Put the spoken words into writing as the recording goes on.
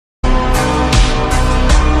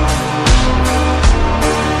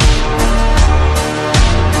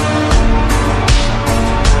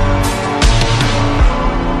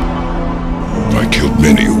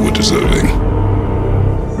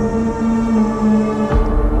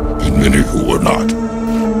many who were not.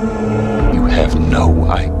 You have no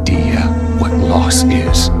idea what loss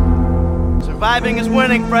is. Surviving is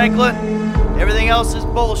winning, Franklin. Everything else is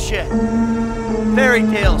bullshit. Fairy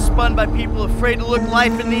tales spun by people afraid to look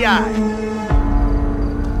life in the eye.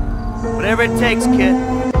 Whatever it takes, kid.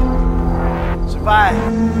 Survive.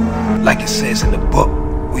 Like it says in the book,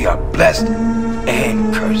 we are blessed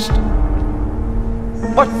and cursed.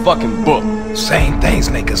 What fucking book? Same things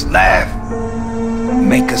make us laugh,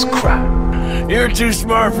 make us cry. You're too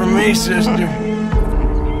smart for me, sister.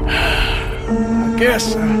 I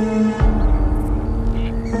guess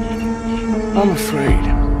I'm afraid.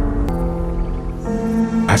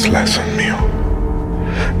 That's lesson, Mio.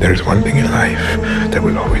 There is one thing in life that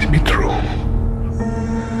will always be true.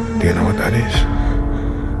 Do you know what that is?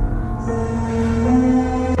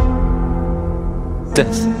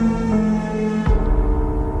 Death.